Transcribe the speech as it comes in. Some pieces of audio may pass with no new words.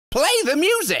Play the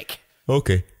music!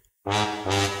 Okay.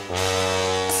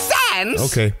 Sans!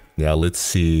 Okay. Yeah, let's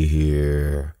see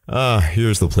here.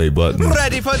 Here's the play button.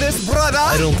 Ready for this, brother?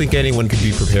 I don't think anyone could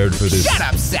be prepared for this. Shut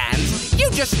up, Sans! You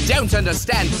just don't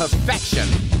understand perfection.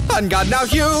 On God, now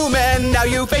human, now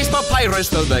you face papyrus.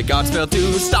 Though the gods fail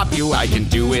to stop you, I can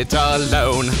do it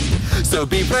alone. So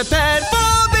be prepared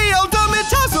for the ultimate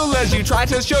tussle as you try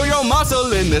to show your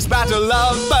muscle in this battle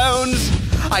of bones.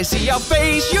 I see your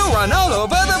face, you run all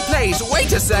over the place.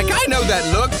 Wait a sec, I know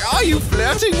that look. Are you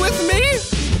flirting with me?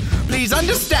 Please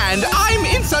understand, I'm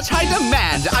in such high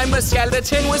demand. I'm a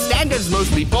skeleton with standards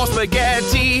mostly for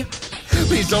spaghetti.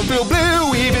 Please don't feel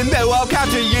blue, even though I'll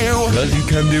capture you. Cause you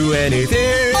can do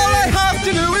anything. All I have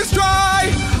to do is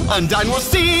try. Undone will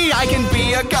see, I can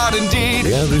be a god indeed.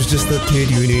 Yeah, there's just the kid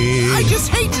you need. I just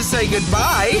hate to say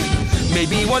goodbye.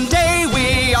 Maybe one day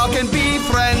we all can be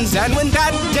friends. And when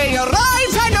that day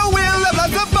arrives, I know we'll have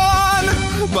lots of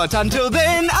fun. But until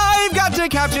then, I've got to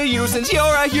capture you since you're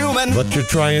a human. But you're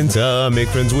trying to make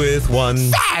friends with one.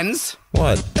 Sans!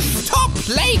 What? Stop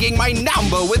plaguing my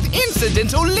number with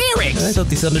incidental lyrics! I thought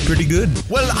they sounded pretty good.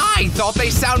 Well, I thought they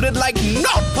sounded like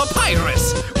not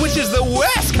papyrus, which is the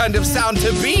worst kind of sound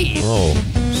to be. Oh,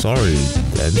 sorry,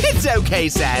 Dad. It's okay,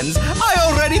 Sans. I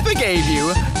already forgave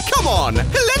you. Come on,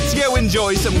 let's go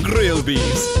enjoy some grilled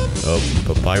bees.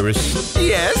 Papyrus?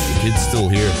 Yes? The kid's still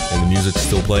here, and the music's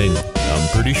still playing. I'm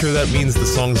pretty sure that means the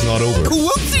song's not over.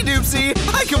 Whoopsie doopsie,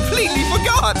 I completely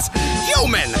forgot.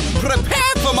 Human,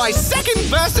 prepare for my second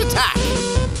burst attack.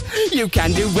 You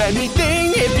can do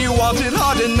anything if you want it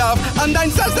hard enough.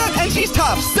 Undine says that and she's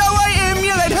tough, so I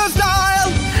emulate her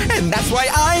style. And that's why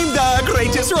I'm the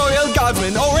greatest royal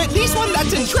guardsman, or at least one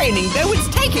that's in training, though it's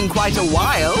taking quite a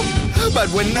while. But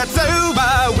when that's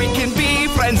over, we can be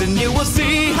friends, and you will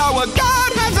see how a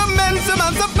god has immense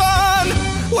amounts of fun.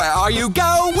 Where are you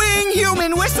going,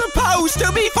 human? We're supposed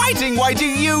to be fighting. Why do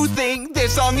you think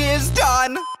this song is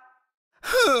done?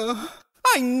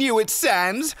 I knew it,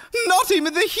 Sans. Not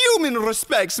even the human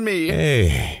respects me.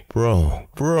 Hey,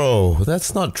 bro,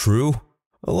 that's not true.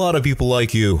 A lot of people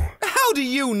like you. How do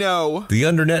you know? The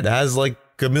internet has like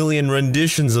a million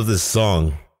renditions of this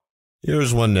song.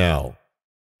 Here's one now.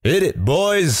 Hit it,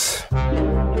 boys!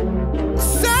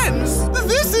 Sans!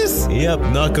 This is... Yep,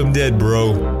 knock 'em dead,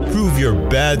 bro. Prove you're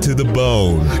bad to the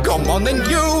bone. Come on then,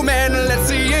 human, let's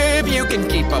see if you can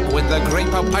keep up with the great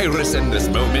papyrus in this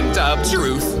moment of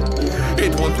truth.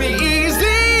 It won't be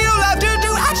easy, you'll have to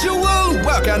do actual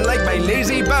work, unlike my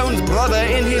lazy bones brother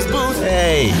in his booth.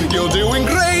 Hey! You're doing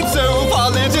great so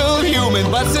far, little human,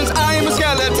 but since I'm a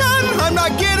skeleton, I'm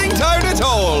not getting tired at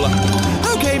all.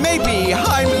 Okay, maybe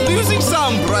I'm losing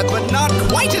some breath, but not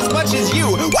quite as much as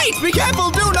you. Wait, be careful,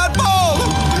 do not fall!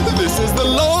 This is the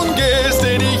longest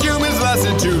any human's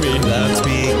lasted to me. That's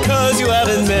because you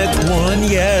haven't met one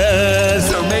yet.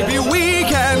 So maybe we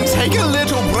can take a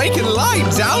little break and lie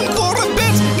down for a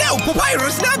bit. No,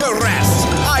 papyrus never rests.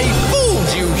 I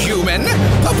fooled you, human.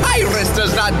 Papyrus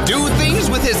does not do things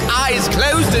with his eyes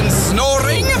closed and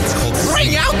snoring.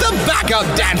 Bring out the backup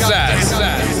dancers.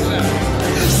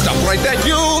 Stop right there,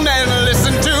 human.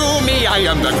 Listen to me. I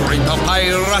am the great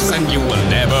papyrus, and you will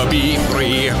never be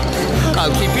free.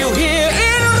 I'll keep you here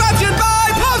enraptured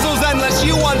by puzzles unless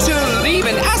you want to leave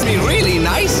and ask me really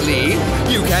nicely.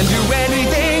 You can do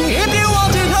anything if you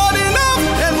want it hard enough.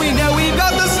 And we know we've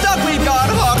got the stuff, we've got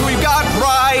heart, we've got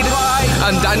pride.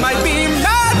 Undine might be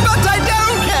mad, but I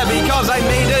don't care because I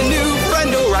made a new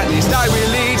friend, or at least I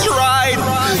really tried.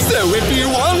 So if you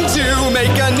want to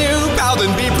make a new pal,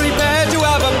 then be prepared to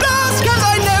have a blast, cause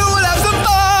I know we'll have some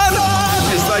fun.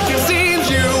 It's like it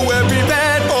seems you were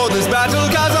prepared for this battle,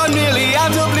 cause I'm nearly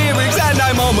out of lyrics and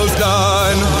I'm almost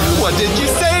done. What did you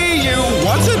say? You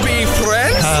want to be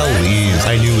friends? Please,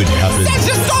 I knew it'd happen. Then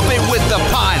just stop it with the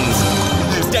puns.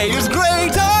 This day is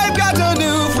great, I've got a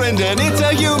new friend and it's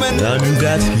a human. I knew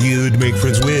that you'd make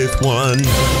friends with one.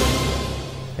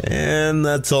 And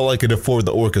that's all I could afford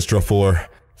the orchestra for.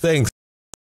 Thanks.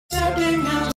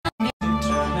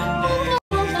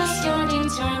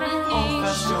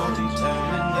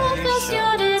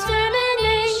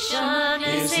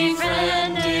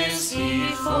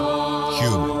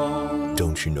 Human,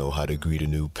 don't you know how to greet a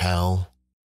new pal?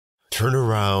 Turn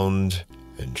around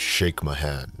and shake my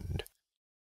hand.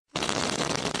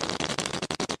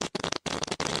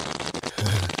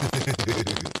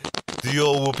 The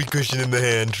old whoopee cushion in the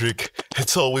hand trick.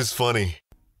 It's always funny.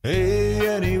 Hey,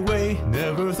 anyway,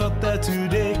 never thought that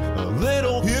today a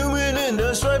little human in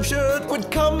a striped shirt would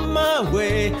come my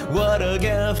way. What a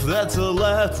gaff, that's a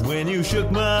laugh when you shook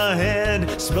my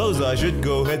hand. Suppose I should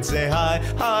go ahead, say hi.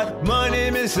 Hi, my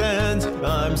name is Sans.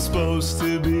 I'm supposed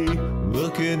to be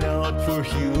looking out for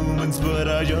humans, but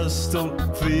I just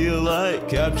don't feel like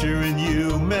capturing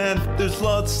you. Man, there's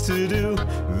lots to do,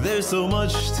 there's so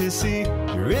much to see.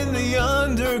 You're in the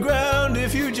underground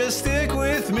if you just stick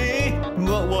with me.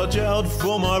 But watch out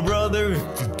for my brother,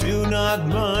 do not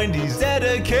mind. He's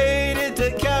dedicated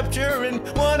to capturing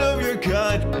one of your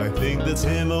kind. I think that's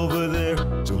him over there,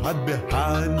 so hide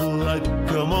behind the light.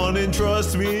 Come on and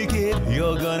trust me, kid,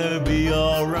 you're gonna be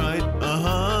alright.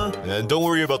 And don't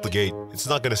worry about the gate, it's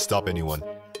not gonna stop anyone.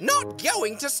 Not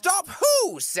going to stop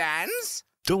who, Sans?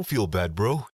 Don't feel bad,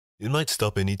 bro. It might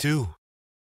stop any too.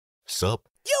 Sup?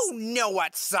 You know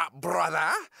what's up,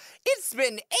 brother. It's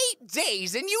been 8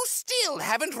 days and you still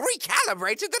haven't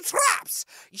recalibrated the traps.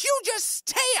 You just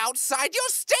stay outside your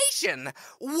station.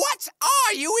 What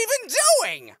are you even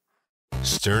doing?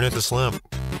 Staring at this lamp.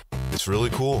 It's really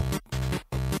cool.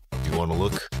 Do you want to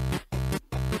look?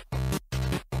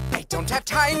 I don't have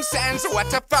time, Sans.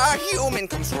 What if a human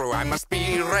comes through? I must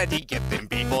be ready. Get them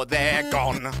before they're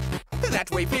gone.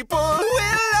 That way people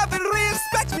will love and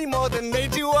respect me more than they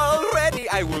do already.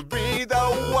 I will be the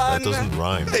one. That doesn't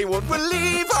rhyme. They won't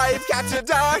believe I've captured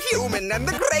a human, and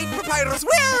the great papyrus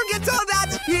will get all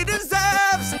that he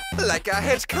deserves. Like a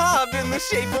head carved in the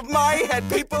shape of my head,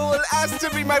 people will ask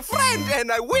to be my friend,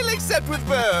 and I will accept with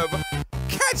verb.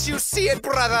 Can't you see it,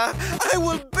 brother? I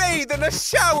will bathe in a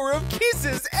shower of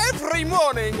kisses every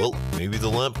morning. Well, maybe the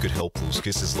lamp could help those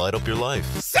kisses light up your life.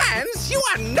 Sans, you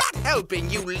are not helping,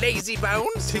 you lazy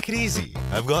bones. Take it easy.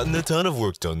 I've gotten a ton of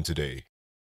work done today.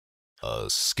 A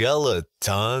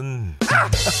skeleton?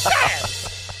 Sans!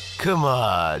 Come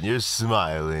on, you're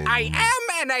smiling. I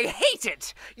am, and I hate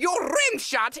it. Your rim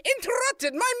shot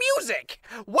interrupted my music.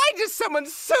 Why does someone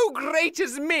so great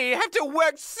as me have to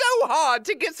work so hard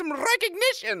to get some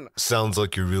recognition? Sounds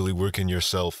like you're really working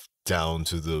yourself down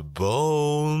to the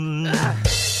bone.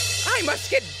 I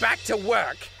must get back to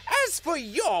work. As for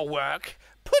your work,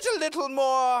 put a little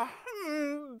more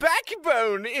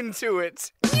backbone into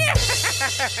it.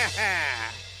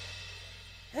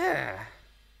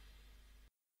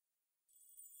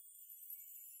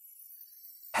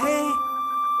 Hey,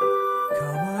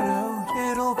 come on out,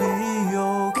 it'll be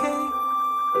okay.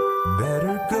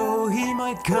 Better go, he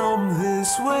might come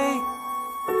this way.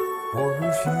 Or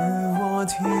if you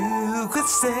want, you could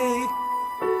stay.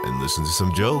 And listen to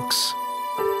some jokes.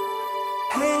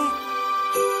 Hey,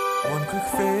 one quick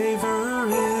favor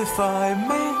if I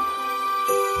may.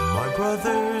 My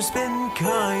brother's been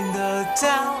kinda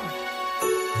down,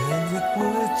 and it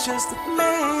would just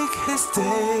make his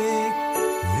day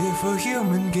if a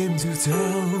human came to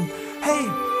town. Hey,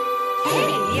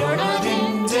 You're not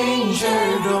in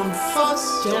danger, don't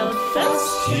fuss. don't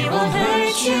fuss, He won't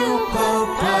hurt you,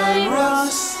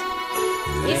 papyrus,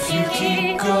 if you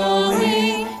keep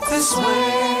going this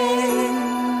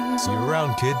way. See you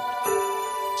around, kid.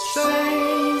 Say